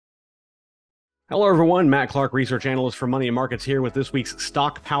Hello, everyone. Matt Clark, research analyst for Money and Markets, here with this week's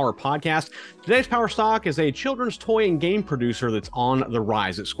Stock Power podcast. Today's Power Stock is a children's toy and game producer that's on the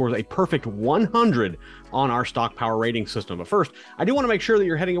rise. It scores a perfect 100 on our Stock Power rating system. But first, I do want to make sure that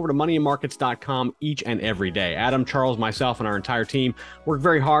you're heading over to moneyandmarkets.com each and every day. Adam, Charles, myself, and our entire team work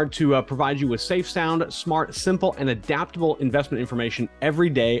very hard to provide you with safe, sound, smart, simple, and adaptable investment information every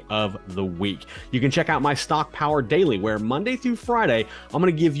day of the week. You can check out my Stock Power Daily, where Monday through Friday, I'm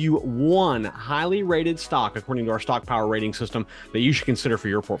going to give you one highly rated stock according to our Stock Power rating system that you should consider for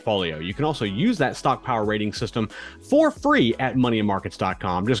your portfolio. You can also use that Stock Power rating system for free at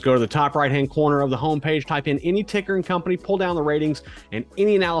moneyandmarkets.com. Just go to the top right-hand corner of the homepage, type in any ticker and company, pull down the ratings, and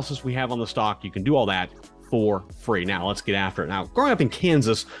any analysis we have on the stock. You can do all that for free. Now, let's get after it. Now, growing up in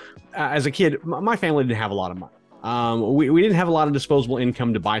Kansas, as a kid, my family didn't have a lot of money. We didn't have a lot of disposable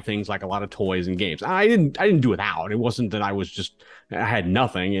income to buy things like a lot of toys and games. I didn't do without. It wasn't that I had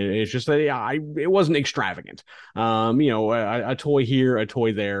nothing. It's just that it wasn't extravagant. A toy here, a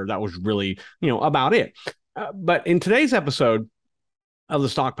toy there. That was really, about it. But in today's episode of the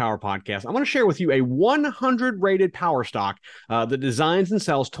Stock Power podcast, I'm going to share with you a 100 rated power stock that designs and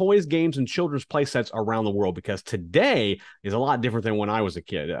sells toys, games, and children's play sets around the world, because today is a lot different than when I was a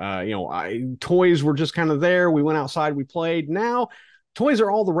kid. Toys were just kind of there. We went outside, we played. Now, toys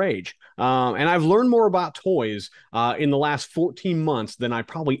are all the rage. And I've learned more about toys in the last 14 months than I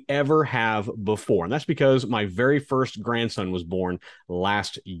probably ever have before. And that's because my very first grandson was born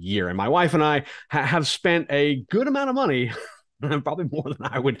last year. And my wife and I have spent a good amount of money, probably more than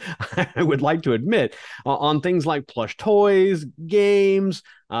I would like to admit, on things like plush toys, games,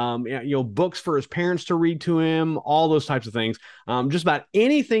 books for his parents to read to him, all those types of things. Just about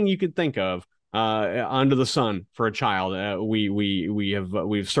anything you could think of under the sun for a child.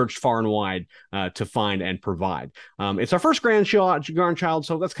 We've searched far and wide to find and provide. It's our first grandchild,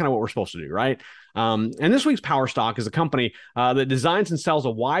 so that's kind of what we're supposed to do, right? And this week's Power Stock is a company that designs and sells a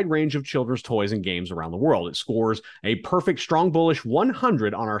wide range of children's toys and games around the world. It scores a perfect strong bullish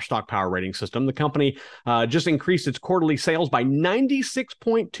 100 on our Stock Power rating system. The company just increased its quarterly sales by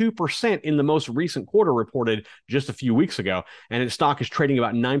 96.2% in the most recent quarter, reported just a few weeks ago, and its stock is trading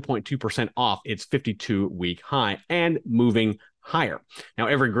about 9.2% off its 52-week high and moving higher. Now,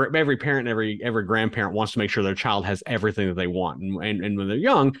 every parent, every grandparent wants to make sure their child has everything that they want, and when they're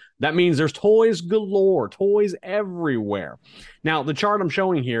young, that means there's toys galore, toys everywhere. Now, the chart I'm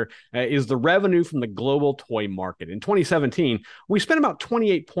showing here is the revenue from the global toy market. In 2017, we spent about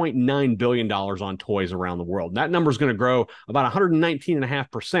 $28.9 billion on toys around the world. That number is going to grow about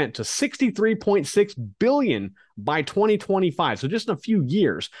 119.5% to $63.6 billion by 2025. So just in a few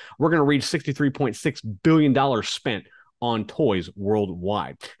years, we're going to reach $63.6 billion spent on toys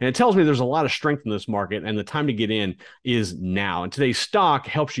worldwide. And it tells me there's a lot of strength in this market, and the time to get in is now. And today's stock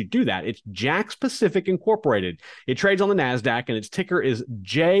helps you do that. It's JAKKS Pacific Incorporated. It trades on the NASDAQ, and its ticker is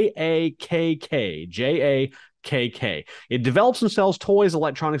JAKK. JAKK. It develops and sells toys,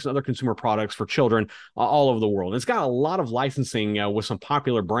 electronics, and other consumer products for children all over the world. And it's got a lot of licensing with some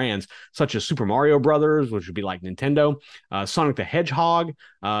popular brands such as Super Mario Brothers, which would be like Nintendo, Sonic the Hedgehog,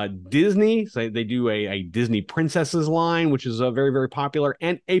 Disney. So they do a Disney Princesses line, which is very, very popular,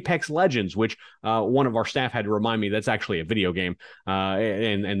 and Apex Legends, which one of our staff had to remind me that's actually a video game.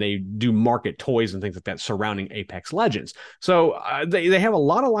 And they do market toys and things like that surrounding Apex Legends. So they have a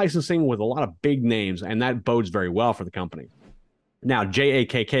lot of licensing with a lot of big names, and that bodes very well for the company. Now,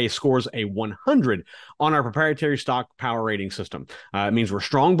 JAKK scores a 100 on our proprietary Stock Power rating system. It means we're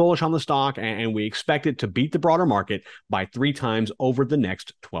strong bullish on the stock, and we expect it to beat the broader market by 3 times over the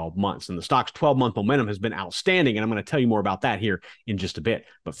next 12 months. And the stock's 12-month momentum has been outstanding, and I'm going to tell you more about that here in just a bit.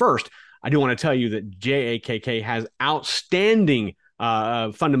 But first, I do want to tell you that JAKK has outstanding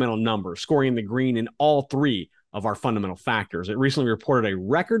fundamental numbers, scoring in the green in all 3 of our fundamental factors. It recently reported a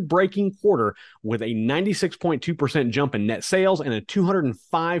record-breaking quarter with a 96.2% jump in net sales and a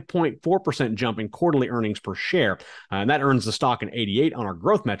 205.4% jump in quarterly earnings per share. And that earns the stock an 88 on our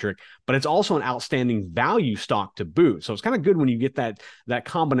growth metric, but it's also an outstanding value stock to boot. So it's kind of good when you get that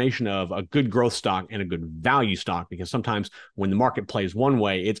combination of a good growth stock and a good value stock, because sometimes when the market plays one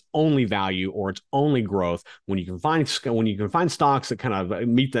way, it's only value or it's only growth. When you can find stocks that kind of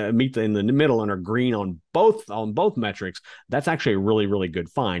meet in the middle and are green on both metrics, that's actually a really, really good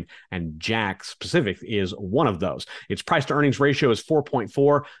find. And JAKKS Pacific is one of those. Its price to earnings ratio is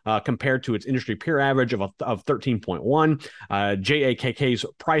 4.4 compared to its industry peer average of 13.1. JAKK's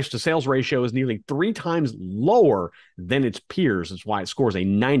price to sales ratio is nearly 3 times lower than its peers. That's why it scores a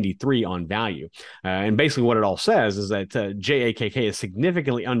 93 on value. And basically what it all says is that JAKK is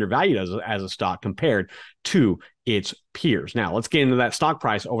significantly undervalued as a stock compared to its peers. Now, let's get into that stock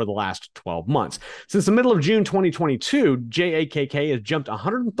price over the last 12 months. Since the middle of June 2022, JAKK has jumped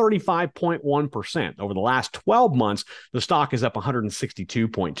 135.1%. Over the last 12 months, the stock is up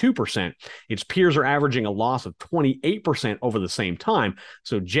 162.2%. Its peers are averaging a loss of 28% over the same time.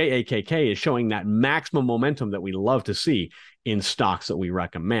 So JAKK is showing that maximum momentum that we love to see in stocks that we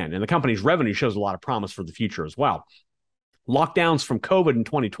recommend. And the company's revenue shows a lot of promise for the future as well. Lockdowns from COVID in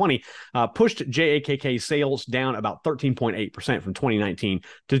 2020 pushed JAKK sales down about 13.8% from 2019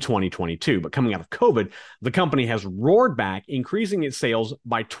 to 2022. But coming out of COVID, the company has roared back, increasing its sales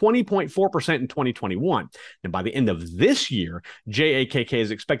by 20.4% in 2021. And by the end of this year, JAKK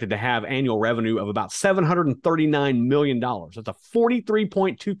is expected to have annual revenue of about $739 million. That's a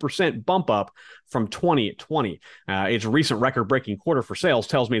 43.2% bump up from 2020. Its recent record-breaking quarter for sales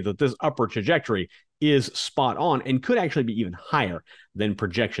tells me that this upward trajectory is spot on and could actually be even higher than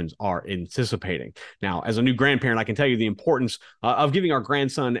projections are anticipating. Now, as a new grandparent, I can tell you the importance of giving our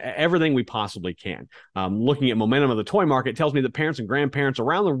grandson everything we possibly can. Looking at momentum of the toy market tells me that parents and grandparents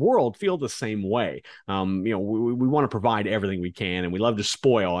around the world feel the same way. We want to provide everything we can, and we love to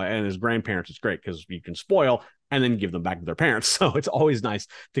spoil. And as grandparents, it's great because you can spoil and then give them back to their parents. So it's always nice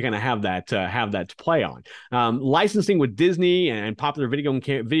to kind of have that to play on. Licensing with Disney and popular video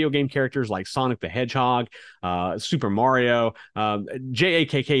game characters like Sonic the Hedgehog, Super Mario,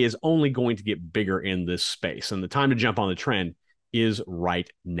 JAKK is only going to get bigger in this space, and the time to jump on the trend is right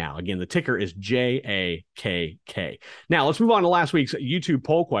now. Again, the ticker is JAKK. Now, let's move on to last week's YouTube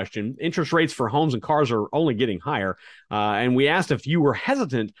poll question. Interest rates for homes and cars are only getting higher, and we asked if you were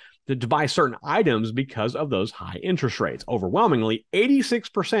hesitant to buy certain items because of those high interest rates. Overwhelmingly,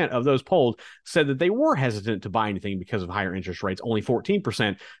 86% of those polled said that they were hesitant to buy anything because of higher interest rates. Only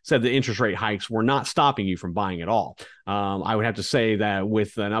 14% said the interest rate hikes were not stopping you from buying at all. I would have to say that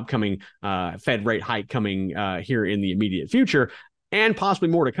with an upcoming Fed rate hike coming here in the immediate future, and possibly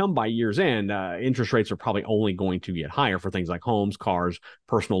more to come by year's end, interest rates are probably only going to get higher for things like homes, cars,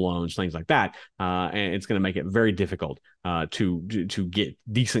 personal loans, things like that. And it's going to make it very difficult to get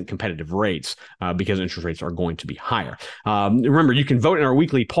decent competitive rates because interest rates are going to be higher. Remember, you can vote in our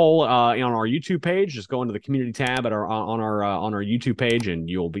weekly poll on our YouTube page. Just go into the community tab on our YouTube page, and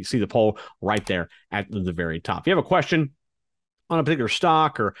you'll see the poll right there at the very top. If you have a question on a particular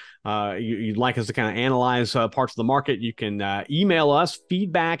stock, or you'd like us to kind of analyze parts of the market, you can email us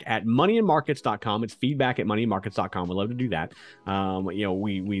feedback@moneyandmarkets.com. It's feedback@moneyandmarkets.com. We'd love to do that.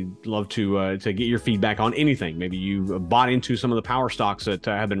 We love to get your feedback on anything. Maybe you bought into some of the power stocks that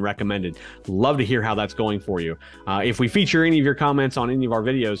have been recommended. Love to hear how that's going for you. If we feature any of your comments on any of our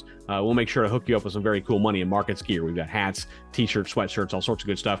videos, we'll make sure to hook you up with some very cool Money and Markets gear. We've got hats, t-shirts, sweatshirts, all sorts of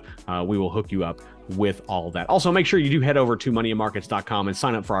good stuff. We will hook you up with all of that. Also, make sure you do head over to moneyandmarkets.com and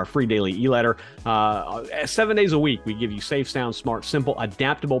sign up for our free daily e-letter. 7 days a week, we give you safe, sound, smart, simple,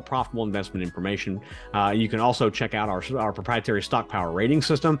 adaptable, profitable investment information. You can also check out our proprietary stock power rating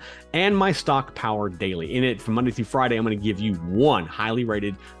system and my stock power daily. In it, from Monday through Friday, I'm going to give you one highly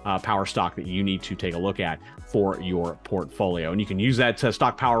rated power stock that you need to take a look at for your portfolio. And you can use that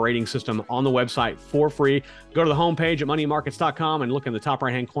stock power rating system on the website for free. Go to the homepage at moneyandmarkets.com and look in the top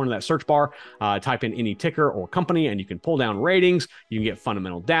right-hand corner of that search bar. Type in any ticker or company, and you can pull down ratings. You can get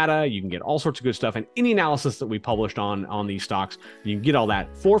fundamental data. You can get all sorts of good stuff, and any analysis that we published on these stocks. You can get all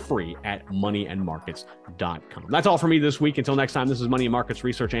that for free at moneyandmarkets.com. That's all for me this week. Until next time, this is Money and Markets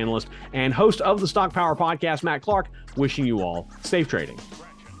research analyst and host of the Stock Power Podcast, Matt Clark, wishing you all safe trading.